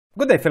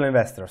Good day, fellow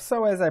investors.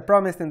 So as I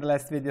promised in the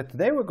last video,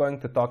 today we're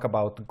going to talk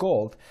about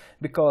gold,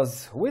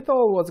 because with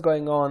all what's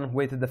going on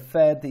with the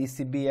Fed, the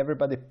ECB,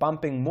 everybody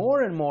pumping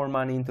more and more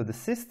money into the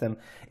system,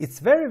 it's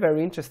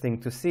very interesting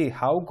to see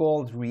how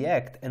gold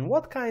react and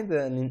what kind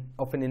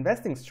of an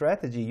investing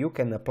strategy you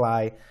can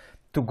apply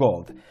to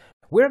gold.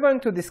 We're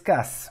going to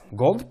discuss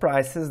gold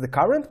prices, the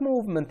current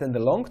movement and the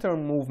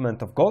long-term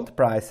movement of gold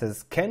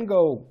prices. Can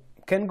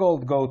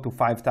gold go to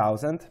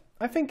 5,000?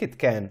 I think it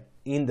can.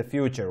 In the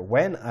future.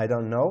 When? I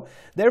don't know.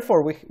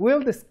 Therefore, we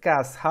will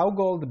discuss how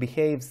gold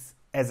behaves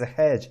as a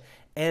hedge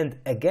and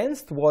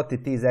against what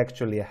it is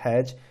actually a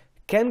hedge.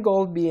 Can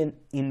gold be an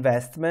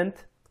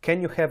investment?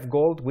 Can you have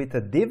gold with a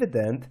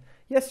dividend?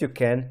 Yes, you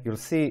can. You'll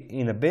see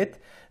in a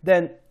bit.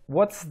 Then,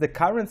 what's the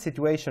current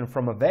situation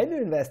from a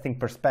value investing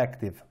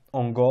perspective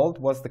on gold?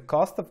 What's the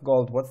cost of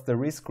gold? What's the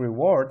risk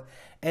reward?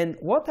 And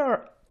what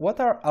are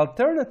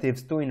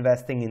alternatives to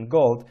investing in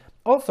gold,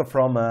 also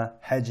from a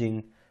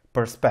hedging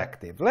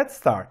perspective? Let's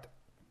start.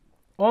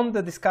 On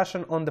the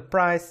discussion on the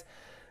price,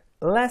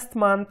 last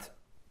month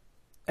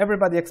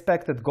everybody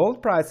expected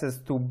gold prices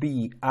to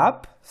be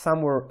up.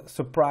 Some were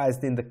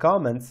surprised in the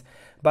comments,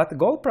 but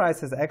gold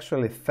prices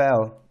actually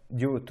fell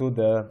due to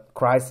the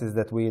crisis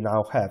that we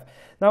now have.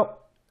 Now,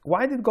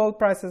 why did gold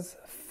prices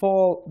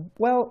fall?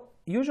 Well,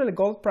 usually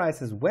gold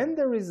prices, when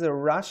there is a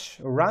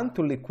run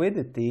to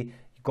liquidity,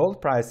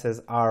 gold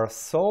prices are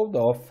sold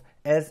off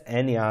as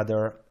any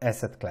other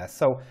asset class.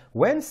 So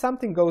when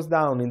something goes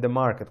down in the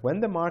market, when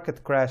the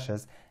market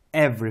crashes,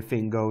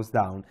 everything goes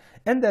down.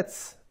 And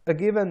that's a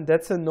given,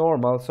 that's a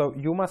normal. So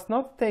you must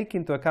not take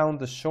into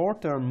account the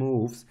short-term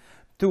moves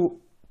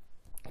to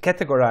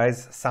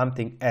categorize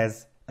something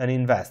as an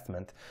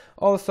investment.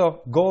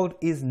 Also, gold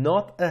is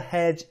not a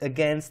hedge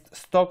against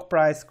stock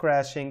price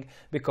crashing,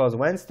 because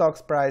when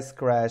stock price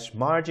crash,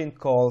 margin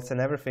calls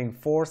and everything,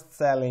 forced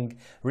selling,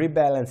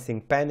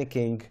 rebalancing,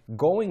 panicking,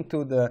 going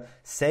to the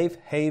safe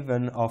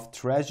haven of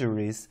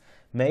treasuries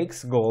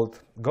makes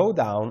gold go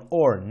down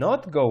or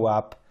not go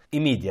up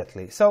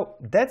immediately. So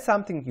that's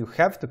something you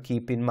have to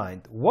keep in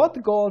mind.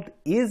 What gold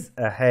is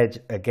a hedge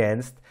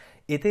against?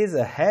 It is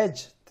a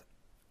hedge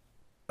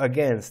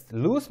against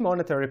loose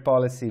monetary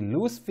policy,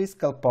 loose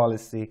fiscal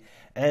policy,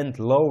 and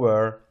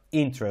lower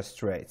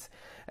interest rates.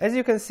 As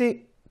you can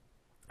see,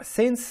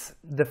 since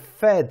the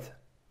Fed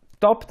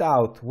topped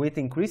out with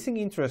increasing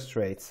interest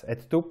rates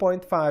at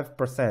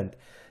 2.5%,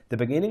 the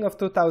beginning of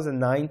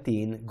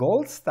 2019,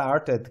 gold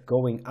started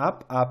going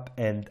up,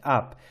 and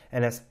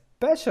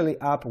especially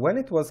up when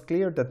it was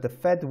clear that the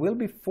Fed will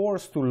be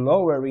forced to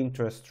lower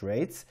interest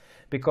rates,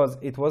 because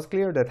it was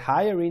clear that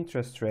higher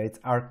interest rates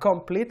are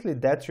completely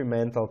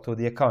detrimental to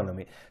the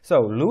economy.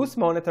 So loose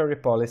monetary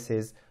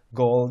policies,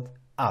 gold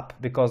up,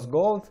 because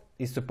gold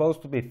is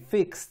supposed to be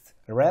fixed,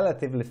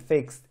 relatively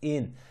fixed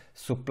in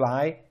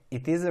supply.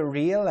 It is a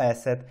real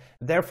asset,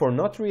 therefore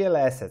not real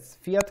assets,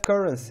 fiat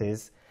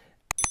currencies,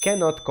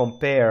 cannot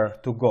compare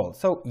to gold.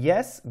 So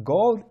yes,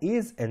 gold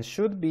is and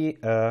should be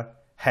a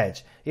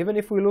hedge. Even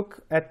if we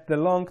look at the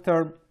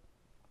long-term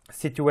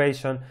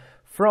situation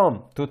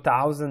from the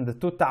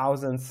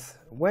 2000s,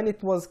 when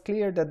it was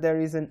clear that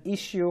there is an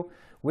issue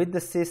with the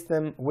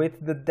system,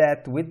 with the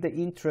debt, with the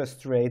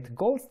interest rate,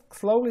 gold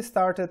slowly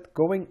started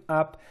going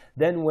up.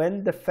 Then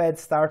when the Fed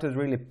started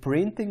really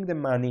printing the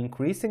money,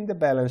 increasing the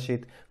balance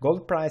sheet,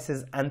 gold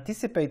prices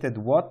anticipated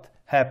what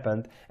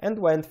happened and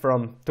went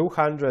from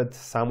 200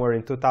 somewhere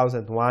in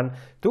 2001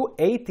 to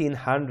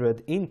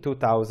 1800 in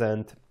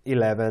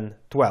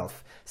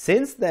 2011-12.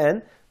 Since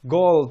then,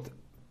 gold,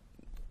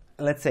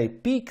 let's say,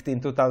 peaked in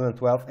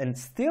 2012 and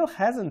still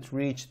hasn't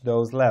reached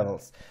those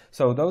levels.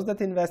 So those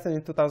that invested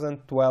in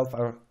 2012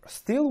 are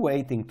still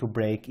waiting to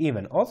break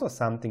even. Also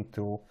something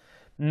to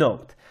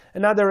note.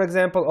 Another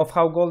example of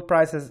how gold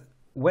prices,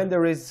 when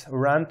there is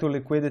run to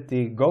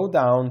liquidity, go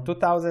down.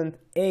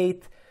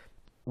 2008,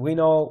 we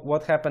know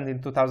what happened in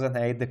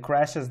 2008, the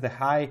crashes, the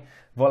high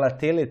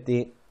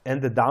volatility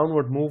and the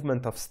downward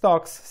movement of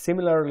stocks.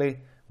 Similarly,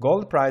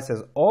 gold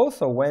prices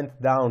also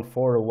went down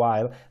for a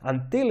while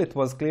until it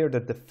was clear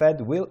that the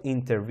Fed will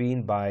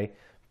intervene by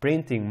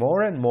printing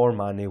more and more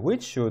money,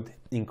 which should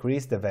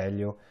increase the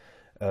value,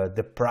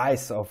 the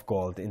price of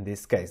gold in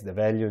this case. The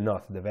value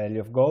not. The value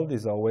of gold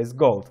is always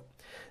gold.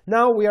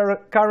 Now we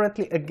are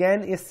currently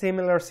again in a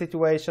similar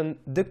situation.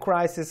 The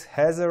crisis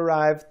has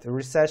arrived. The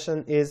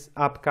recession is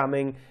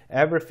upcoming.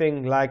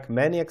 Everything like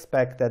many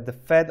expected. The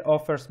Fed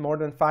offers more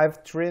than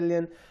 5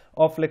 trillion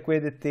of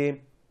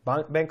liquidity.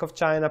 Bank of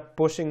China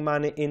pushing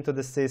money into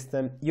the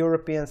system,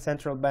 European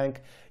Central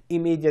Bank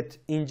immediate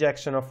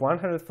injection of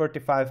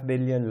 135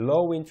 billion,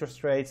 low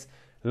interest rates,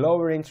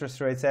 lower interest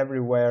rates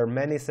everywhere.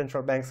 Many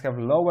central banks have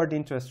lowered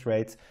interest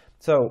rates.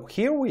 So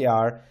here we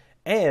are,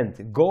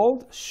 and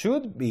gold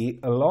should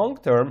be a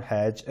long-term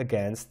hedge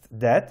against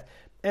that.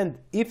 And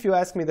if you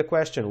ask me the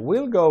question,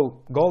 will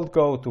gold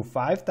go to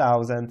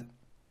 5,000?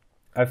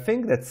 I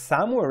think that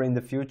somewhere in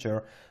the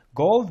future,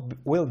 gold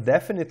will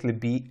definitely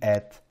be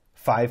at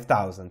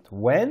 5,000.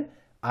 When?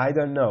 I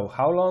don't know.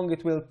 How long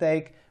it will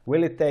take?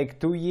 Will it take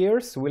 2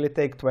 years? Will it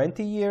take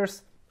 20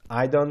 years?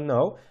 I don't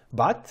know,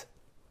 but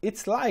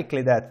it's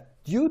likely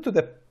that due to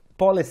the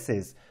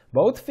policies,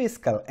 both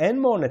fiscal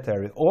and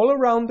monetary, all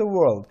around the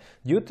world,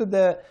 due to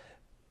the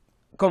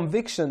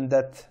conviction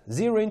that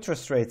zero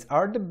interest rates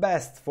are the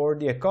best for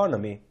the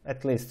economy,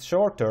 at least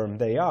short term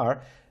they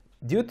are,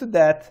 due to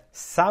that,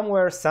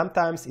 somewhere,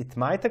 sometimes it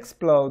might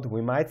explode,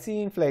 we might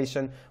see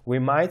inflation, we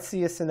might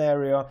see a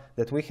scenario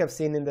that we have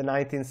seen in the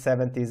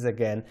 1970s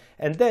again,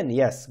 and then,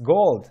 yes,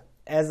 gold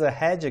as a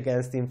hedge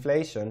against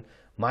inflation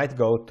might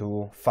go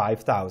to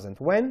 5,000.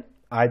 When?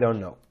 I don't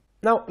know.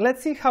 Now,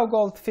 let's see how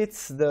gold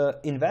fits the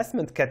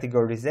investment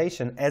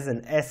categorization as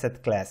an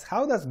asset class.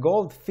 How does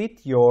gold fit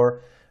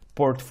your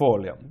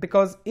portfolio?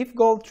 Because if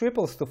gold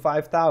triples to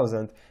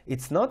 5,000,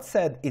 it's not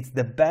said it's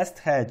the best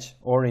hedge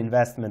or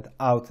investment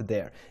out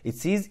there.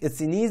 It's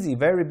an easy,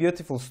 very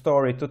beautiful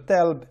story to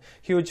tell,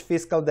 huge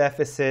fiscal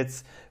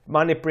deficits,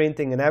 money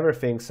printing and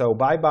everything, so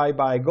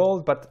buy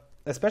gold, but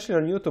especially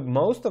on YouTube,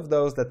 most of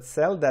those that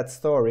sell that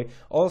story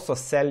also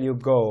sell you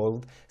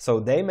gold, so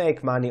they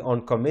make money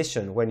on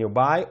commission when you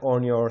buy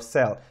or you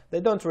sell. They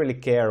don't really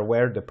care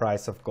where the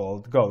price of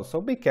gold goes, so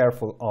be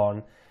careful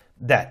on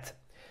that.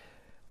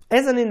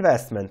 As an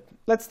investment,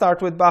 let's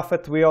start with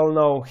Buffett. We all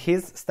know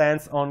his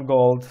stance on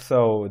gold.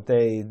 So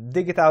they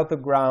dig it out of the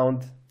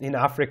ground in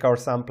Africa or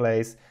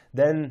someplace,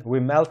 then we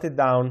melt it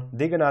down,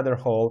 dig another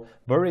hole,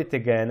 bury it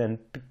again, and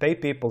pay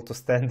people to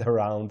stand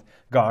around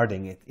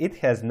guarding it. It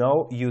has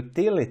no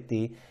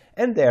utility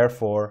and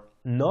therefore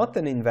not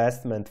an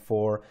investment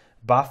for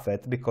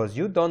Buffett because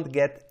you don't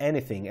get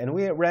anything. And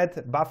we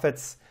read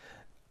Buffett's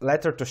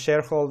letter to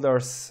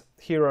shareholders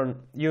here on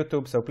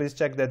YouTube, so please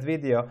check that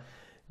video.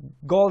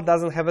 Gold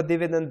doesn't have a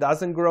dividend,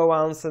 doesn't grow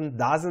ounces,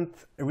 doesn't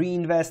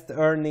reinvest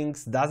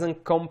earnings,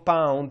 doesn't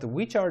compound,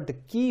 which are the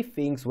key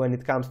things when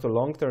it comes to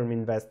long-term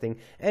investing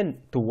and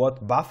to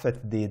what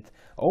Buffett did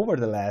over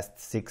the last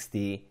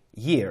 60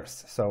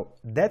 years. So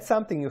that's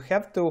something you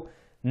have to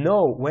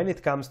know when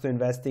it comes to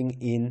investing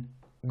in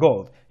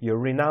gold. You're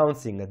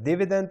renouncing a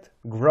dividend,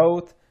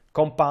 growth,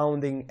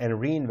 compounding, and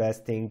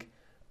reinvesting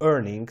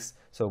earnings.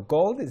 So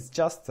gold is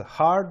just a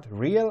hard,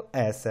 real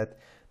asset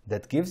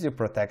that gives you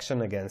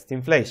protection against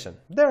inflation.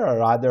 There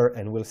are other,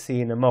 and we'll see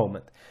in a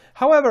moment.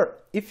 However,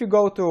 if you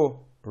go to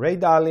Ray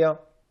Dalio,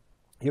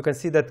 you can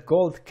see that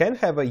gold can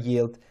have a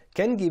yield,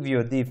 can give you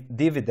a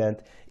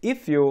dividend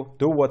if you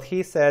do what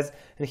he says,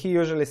 and he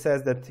usually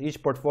says that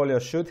each portfolio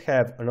should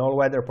have, an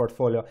all-weather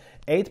portfolio,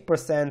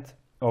 8%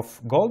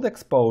 of gold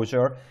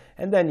exposure,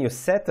 and then you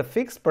set a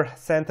fixed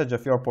percentage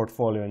of your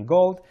portfolio in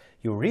gold.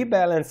 You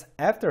rebalance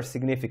after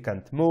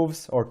significant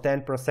moves, or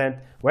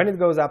 10%. When it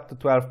goes up to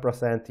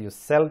 12%, you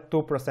sell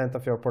 2%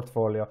 of your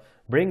portfolio,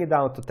 bring it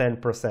down to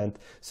 10%.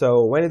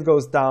 So when it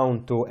goes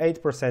down to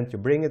 8%, you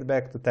bring it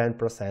back to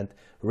 10%,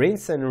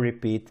 rinse and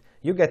repeat.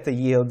 You get a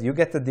yield, you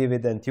get a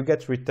dividend, you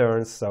get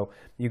returns. So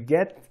you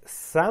get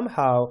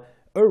somehow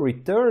a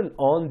return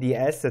on the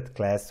asset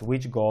class,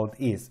 which gold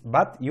is.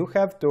 But you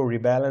have to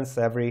rebalance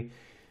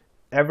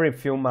every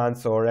few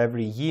months or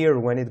every year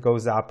when it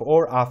goes up,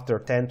 or after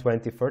 10,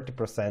 20,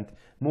 30%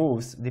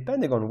 moves,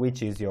 depending on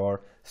which is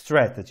your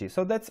strategy.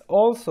 So that's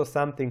also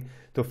something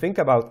to think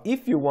about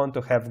if you want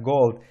to have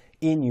gold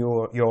in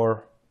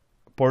your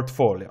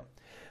portfolio.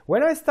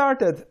 When I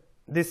started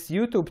this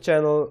YouTube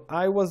channel,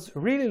 I was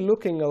really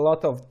looking a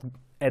lot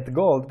at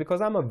gold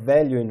because I'm a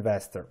value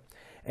investor.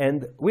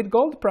 And with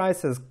gold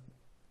prices,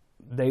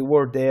 they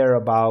were there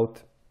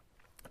about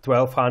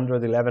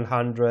 1,200,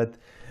 1,100,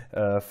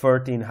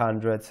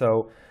 1,300,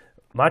 so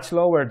much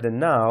lower than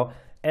now.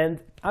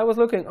 And I was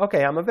looking,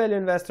 okay, I'm a value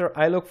investor,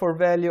 I look for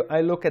value,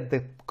 I look at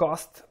the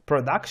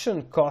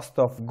production cost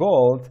of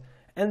gold,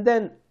 and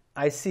then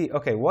I see,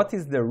 okay, what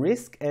is the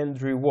risk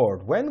and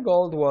reward? When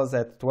gold was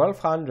at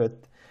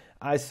 1,200,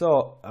 I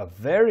saw a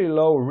very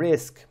low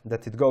risk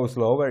that it goes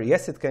lower.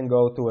 Yes, it can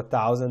go to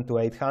 1,000 to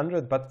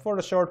 800, but for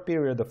a short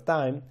period of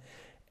time,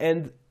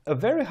 and a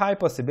very high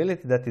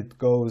possibility that it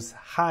goes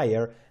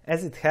higher,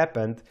 as it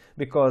happened,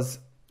 because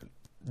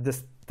the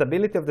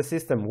stability of the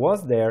system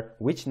was there,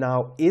 which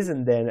now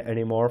isn't there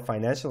anymore,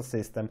 financial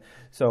system,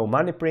 so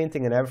money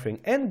printing and everything,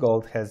 and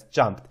gold has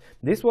jumped.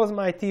 This was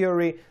my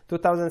theory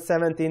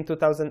 2017,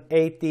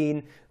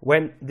 2018,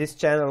 when this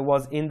channel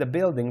was in the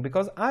building,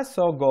 because I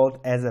saw gold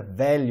as a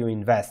value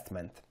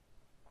investment.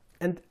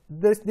 And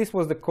this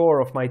was the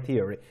core of my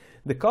theory.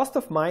 The cost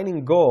of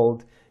mining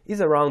gold is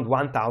around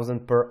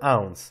 1,000 per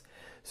ounce.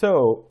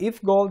 So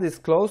if gold is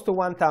close to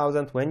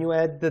 1,000, when you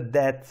add the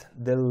debt,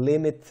 the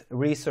limit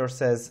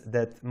resources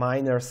that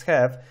miners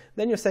have,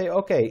 then you say,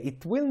 okay,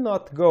 it will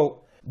not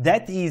go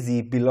that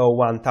easy below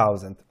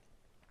 1,000.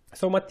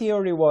 So my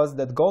theory was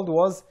that gold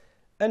was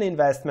an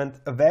investment,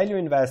 a value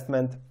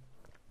investment,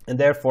 and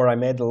therefore I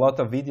made a lot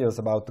of videos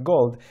about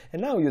gold,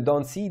 and now you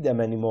don't see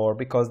them anymore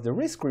because the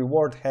risk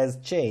reward has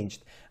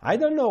changed. I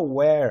don't know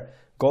where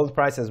gold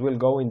prices will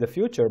go in the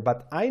future,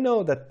 but I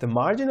know that the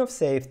margin of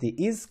safety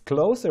is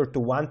closer to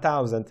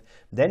 1,000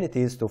 than it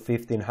is to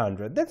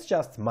 1,500. That's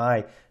just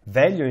my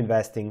value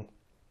investing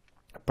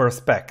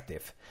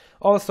perspective.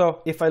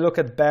 Also, if I look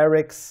at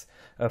Barrick's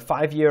a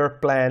 5-year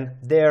plan,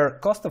 their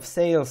cost of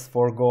sales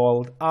for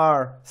gold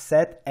are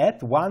set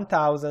at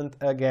 1,000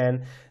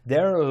 again.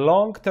 Their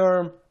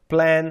long-term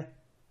plan,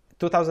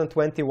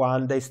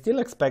 2021, they still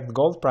expect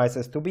gold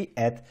prices to be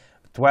at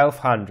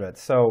 1,200.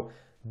 So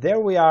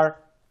there we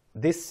are.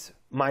 This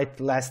might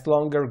last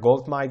longer.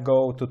 Gold might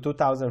go to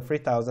 2,000,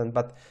 3,000,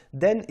 but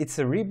then it's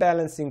a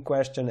rebalancing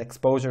question,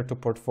 exposure to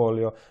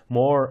portfolio,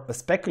 more a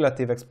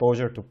speculative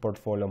exposure to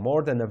portfolio,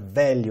 more than a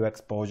value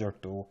exposure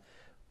to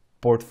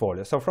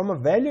portfolio. So from a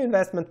value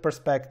investment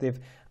perspective,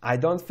 I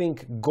don't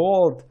think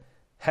gold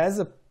has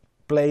a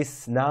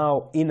place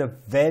now in a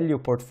value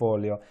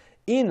portfolio.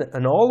 In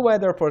an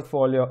all-weather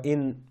portfolio,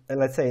 in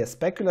let's say a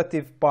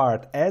speculative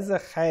part as a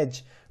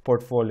hedge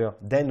portfolio,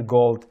 then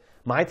gold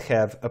might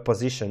have a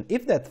position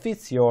if that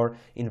fits your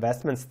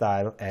investment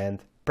style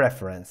and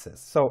preferences.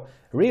 So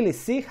really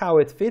see how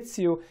it fits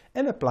you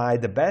and apply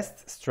the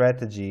best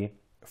strategy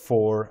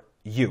for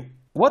you.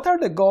 What are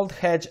the gold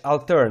hedge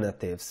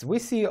alternatives? We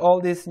see all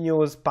this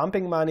news,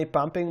 pumping money,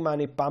 pumping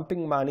money,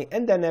 pumping money,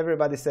 and then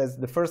everybody says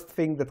the first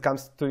thing that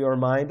comes to your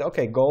mind,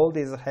 okay, gold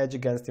is a hedge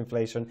against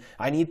inflation.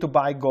 I need to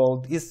buy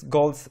gold. Is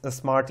gold a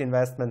smart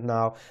investment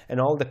now?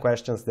 And all the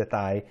questions that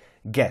I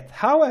get.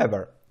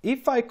 However,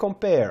 if I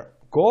compare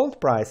gold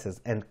prices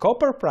and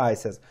copper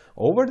prices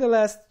over the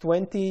last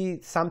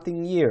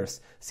 20-something years,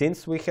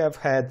 since we have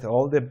had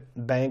all the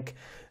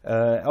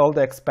all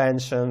the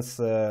expansions,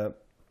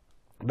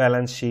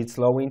 balance sheets,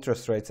 low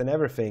interest rates and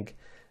everything,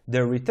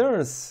 the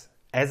returns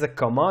as a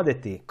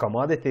commodity,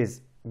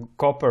 commodities,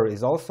 copper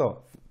is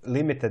also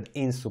limited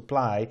in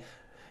supply,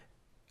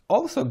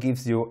 also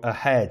gives you a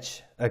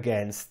hedge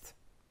against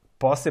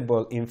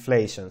possible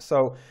inflation.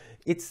 So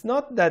it's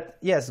not that,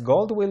 yes,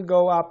 gold will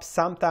go up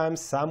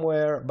sometimes,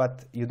 somewhere,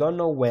 but you don't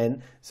know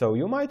when. So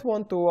you might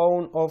want to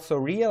own also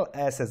real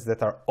assets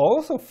that are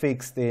also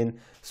fixed in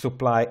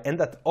supply and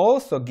that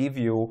also give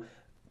you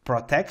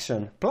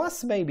protection,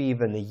 plus maybe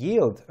even a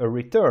yield, a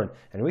return.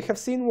 And we have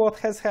seen what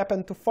has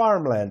happened to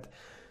farmland.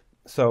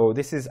 So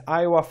this is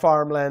Iowa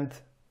farmland,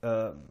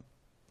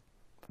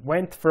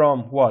 went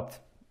from what?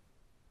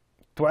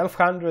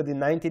 1,200 in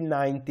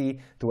 1990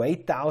 to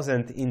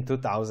 8,000 in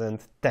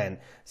 2010.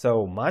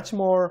 So much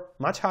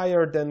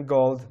higher than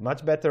gold,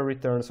 much better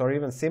returns or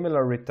even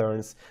similar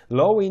returns.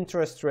 Low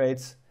interest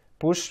rates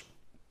push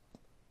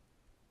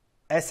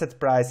asset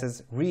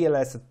prices, real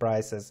asset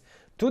prices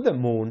to the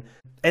moon.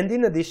 And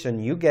in addition,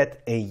 you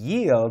get a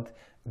yield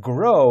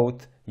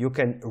growth, you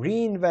can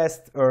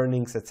reinvest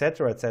earnings,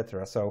 etc.,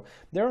 etc. So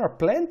there are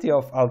plenty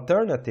of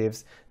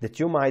alternatives that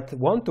you might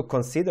want to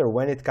consider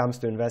when it comes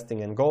to investing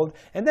in gold,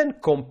 and then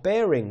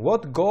comparing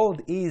what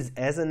gold is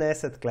as an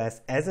asset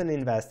class, as an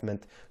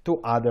investment, to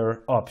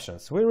other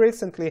options. We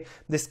recently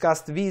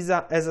discussed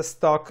Visa as a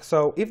stock.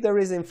 So if there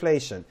is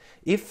inflation,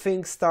 if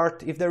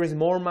there is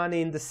more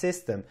money in the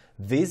system,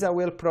 Visa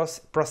will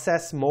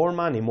process more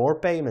money, more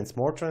payments,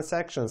 more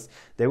transactions.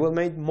 They will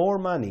make more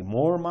money,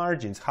 more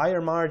margins,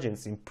 higher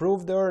margins,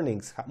 improved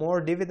earnings,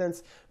 more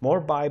dividends,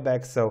 more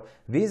buybacks. So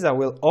Visa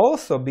will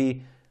also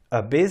be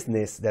a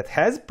business that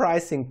has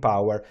pricing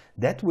power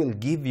that will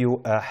give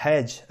you a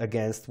hedge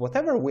against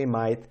whatever we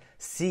might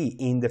see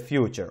in the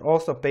future.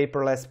 Also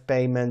paperless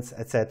payments,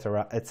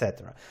 etc.,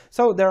 etc.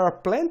 So there are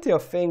plenty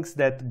of things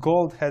that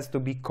gold has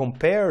to be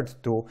compared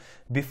to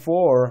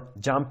before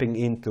jumping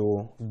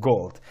into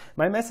gold.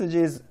 My message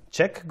is,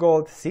 check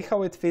gold, see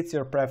how it fits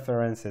your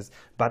preferences,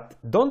 but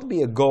don't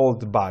be a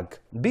gold bug.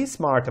 Be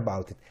smart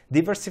about it.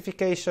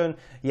 Diversification,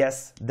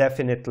 yes,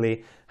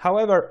 definitely.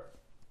 However,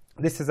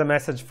 this is a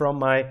message from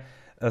my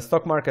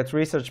stock market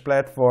research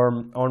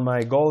platform on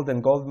my gold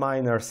and gold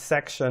miners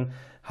section,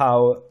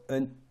 how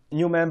a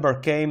new member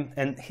came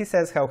and he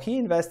says how he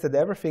invested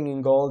everything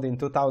in gold in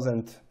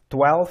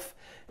 2012,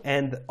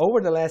 and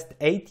over the last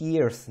 8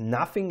 years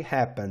nothing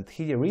happened.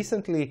 He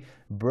recently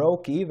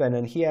broke even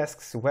and he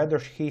asks whether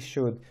he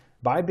should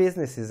buy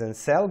businesses and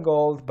sell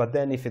gold, but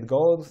then if it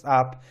goes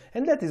up,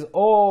 and that is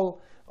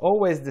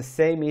always the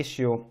same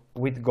issue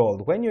with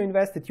gold. When you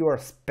invest it, you are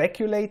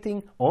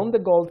speculating on the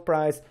gold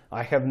price.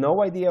 I have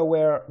no idea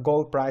where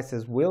gold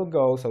prices will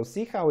go, so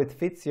see how it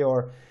fits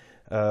your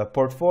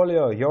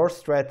portfolio, your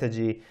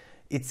strategy.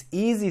 It's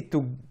easy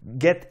to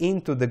get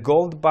into the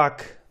gold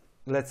bug,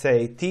 let's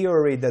say,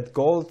 theory that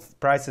gold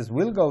prices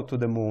will go to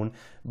the moon,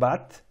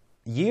 but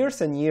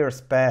years and years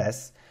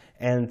pass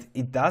and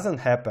it doesn't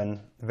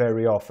happen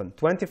very often.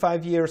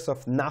 25 years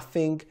of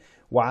nothing,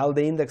 while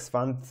the index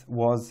fund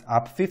was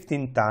up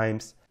 15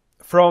 times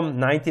from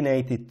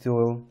 1980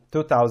 to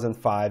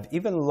 2005,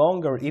 even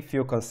longer if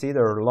you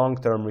consider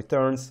long-term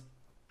returns.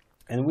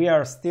 And we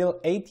are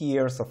still 8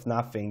 years of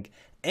nothing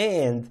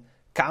and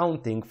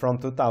counting from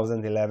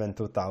 2011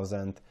 to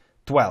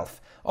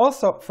 2012.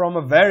 Also, from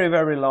a very,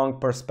 very long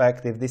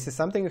perspective, this is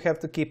something you have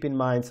to keep in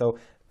mind. So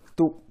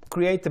to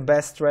create the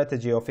best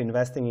strategy of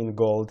investing in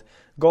gold,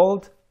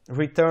 gold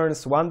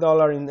returns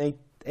 $1 in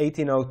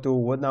 1802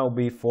 would now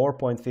be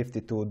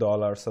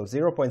 $4.52, so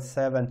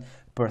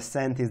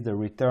 0.7% is the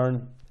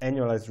return,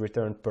 annualized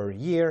return per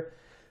year.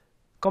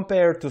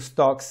 compared to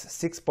stocks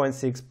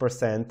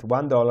 6.6%.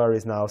 $1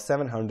 is now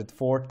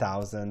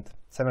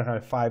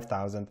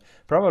 705,000,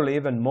 probably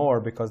even more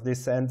because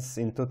this ends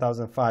in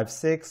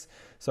 2005-6.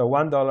 So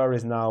 $1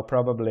 is now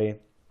probably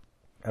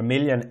 $1.5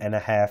 million,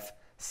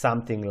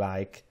 something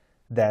like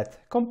that,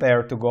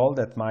 compared to gold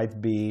that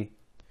might be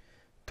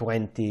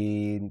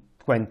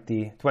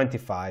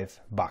 25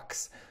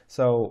 bucks.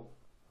 So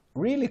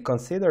really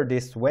consider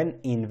this when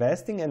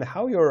investing and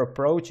how you're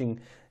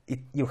approaching it.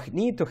 You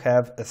need to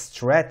have a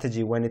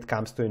strategy when it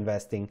comes to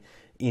investing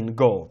in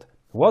gold.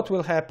 What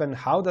will happen?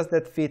 How does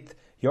that fit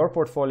your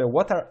portfolio?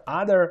 What are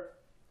other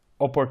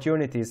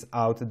opportunities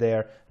out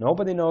there?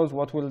 Nobody knows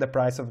what will the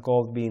price of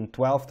gold be in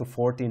 12 to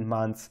 14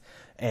 months.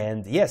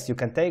 And yes, you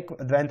can take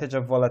advantage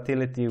of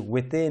volatility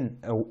within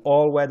an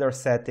all-weather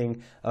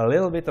setting, a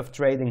little bit of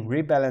trading,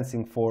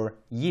 rebalancing for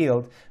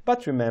yield.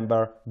 But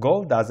remember,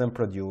 gold doesn't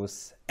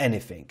produce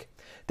anything.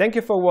 Thank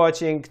you for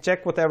watching.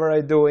 Check whatever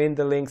I do in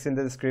the links in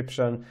the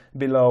description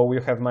below.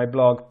 You have my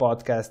blog,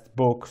 podcast,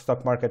 book,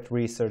 stock market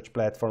research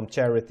platform,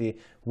 charity,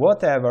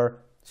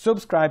 whatever.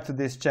 Subscribe to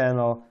this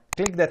channel.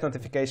 Click that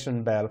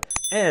notification bell,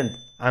 and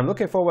I'm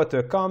looking forward to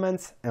your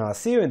comments, and I'll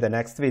see you in the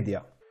next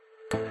video.